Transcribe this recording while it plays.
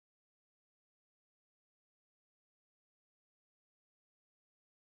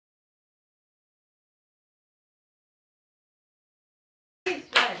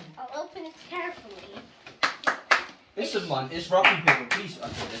open it carefully. Listen, man, it's wrapping paper. Please, okay,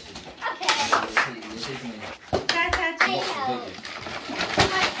 listen. Okay. This is me.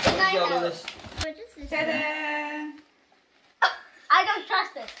 Ta-da! I don't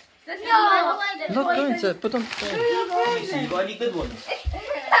trust this. This is Not going to put on. You got any good ones?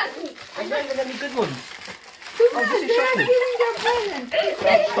 I don't have any good ones. Oh, this is shocking.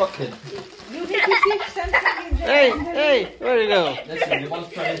 That's shocking. You need to keep something in there. Hey, where you go? Listen, you want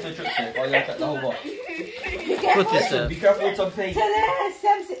to turn into a trick steak, or you'll cut the whole box. Put this there. Be careful with some fake. Ta-da!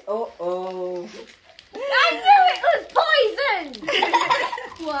 Something. Oh. I knew it was poison!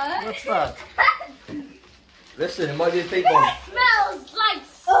 What? What's that? Listen, it might be a fake one. It smells like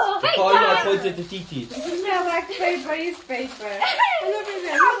The car I pointed to TT. It smells like paper. It's paper. Look at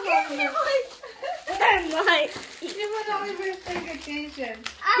that. I'm like... You will not even pay attention. Be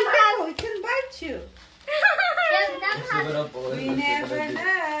I'm careful, it can bite you. Let's give it up, boys. We never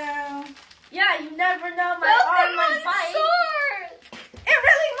know. Yeah, you never know. My arm might bite. It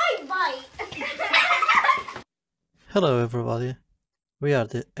really might bite. Hello, everybody. We are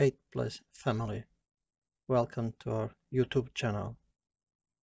the 8th Place family. Welcome to our YouTube channel.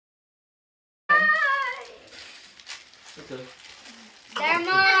 Okay. They're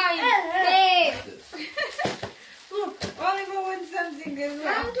mine. Look, Oliver wants something as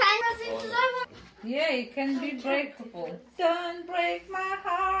well. Yeah, it can be breakable. Don't break my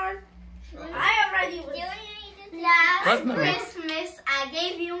heart. I already was. Last Christmas, I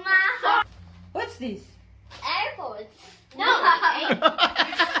gave you my heart. What's this? AirPods. No,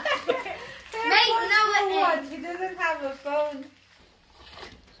 Mate, no, it what? is. He doesn't have a phone.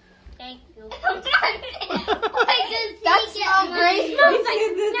 Thank you. That's not great. He's got the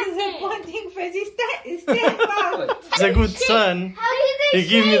disappointing face. He's 10 pounds. He's a good son. He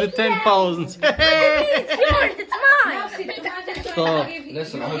gave me the 10,000. It's yours. It's mine. Now, see, imagine Stop. trying to give you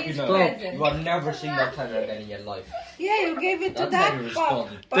Listen, I hope you his know. present. You are never seeing that tenner again in your life. Yeah, you gave it to That's how you that pop.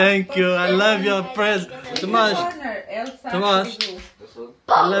 respond. Thank you. I love your present. Tomas, Tomas. This one.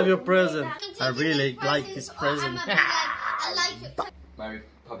 I love your present. I really like this present. I like it. Mary,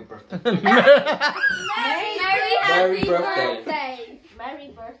 happy birthday. Merry birthday. Merry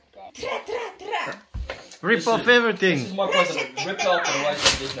birthday. Tra, tra, tra. Rip off This is everything. my present. Rip it out and write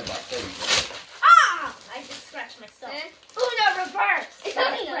something about. There you go. Ah! I just scratched myself. Uno reverse.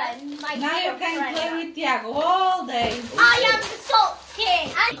 My Now you dear can friend. play with Tiago all day. I am the salt king.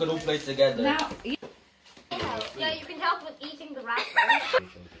 You can all play together. Now, Yeah, you can help with eating the wrapper.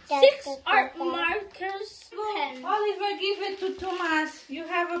 6 art markers. Pen. Oliver, give it to Tomas. You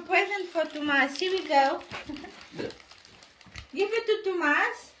have a present for Tomas. Here we go. Give it to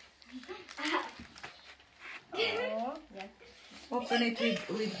Tomas. Oh. Open it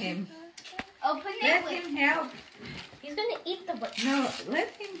with him. Open it Let with. him help. He's gonna eat the book. No, let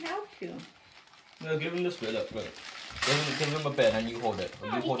him help you. No, give him this way. Look. Give him a pen and you hold it. Or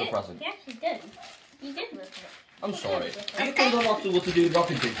you hold the present. He actually did. He did rip it. I'm sorry. You can go up to what to do with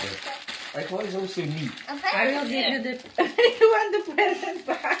wrapping paper. Like, why is it so neat? I will give you the. You want the present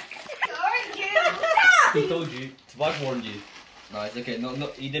back? He told you. Tomas warned you. No, it's okay. No,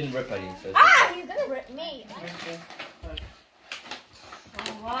 he didn't rip any. So Ah! He's gonna rip me.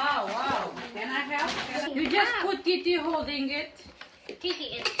 Oh, wow. Can I help? You just put Titi holding it.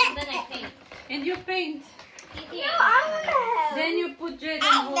 Titi, and then I paint. And you paint. Titi, no, I wanna help. Then you put Jaden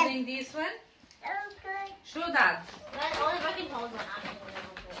holding this one. Okay. Show that. Only if I can hold one,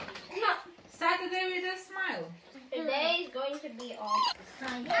 actually. No. Saturday with a smile. Today is going to be all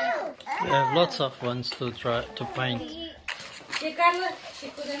We have lots of ones to try to paint. See, Carla, she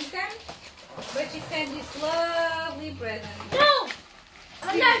couldn't come, but she sent this lovely present. No! Oh,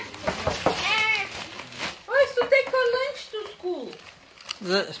 it's to take her lunch to school.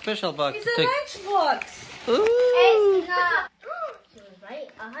 The special bag It's to a take. lunchbox. Ooh. It's not. She was right.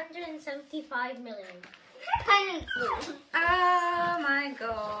 175 million. Oh my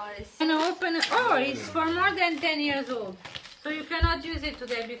gosh. You know, open it. Oh, it's for more than 10 years old. So you cannot use it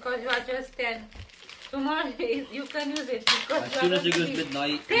today because you are just 10. Tomorrow you can use it because as you soon are as it goes 15.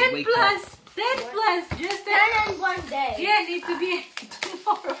 midnight, 10 you wake up. plus. 10 plus. Just 10. 10 in one day. Yeah, need to be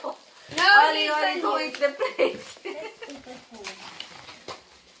tomorrow. No, Only go eat the plate.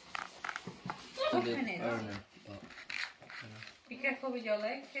 Open it. Be careful with your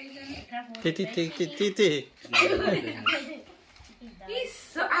leg, Jaden. Titi. He's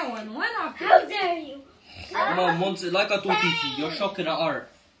so. I want one of How them. dare you? Come on, once, like I told Titi, you're shocking at art.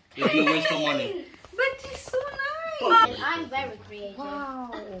 It'll be a waste of money. But he's so nice. I'm very creative.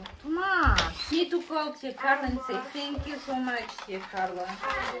 Wow. Tomas. Need to call Tia Carla and say thank you so much, Tia Carla.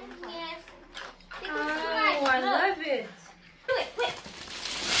 Yes. Oh, I love it. Quick, quick.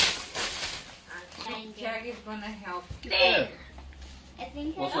 think Jag is gonna help. Yeah. I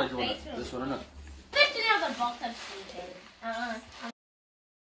think What side do you want it? This one or not? There's another box of sweeties.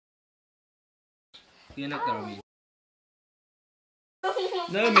 You're not gonna be.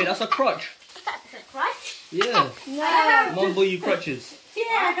 No, mate, that's a crutch. That's a crutch? Yeah. No. Mom bought you crutches. Yeah,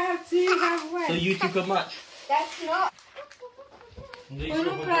 I have to. You have one. So you two could match. That's not. Põe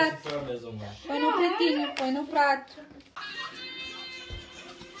no prato. Põe no pratinho, põe no prato.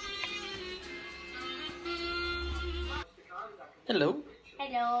 Hello.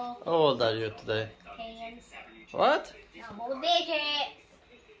 Hello. How old are you today? Hands. What? Double digits.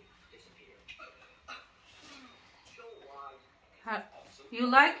 You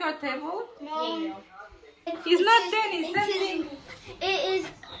like your table? No. It's not tennis, something. It is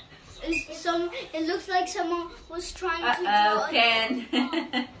some. It looks like someone was trying to Uh-oh, draw. Ken.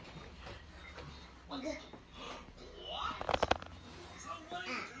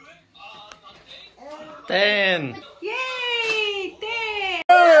 Ten. Yay! 10!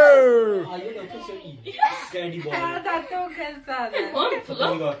 Ah, you know, put your E. Scaredy boy. Ela tá tão cansada. Hip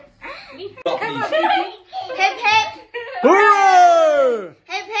hip. Hooray!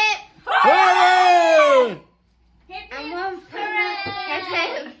 Hip hip. Hooray! I'm on fire. Hip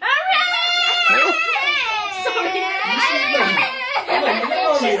hip.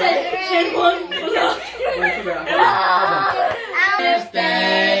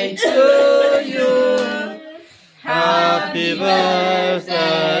 Birthday to you. Happy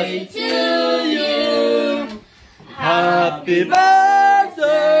birthday to you. Happy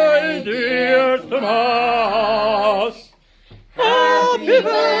birthday, dear Tomas. Happy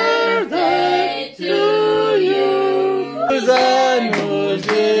birthday to you. Os anos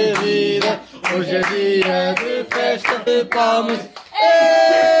de vida, hoje é dia de festa de palmas.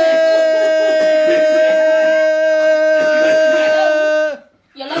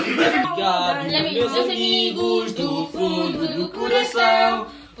 Obrigado, meus amigos do fundo do coração,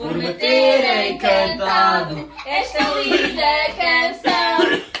 por me terem cantado Esta linda canção.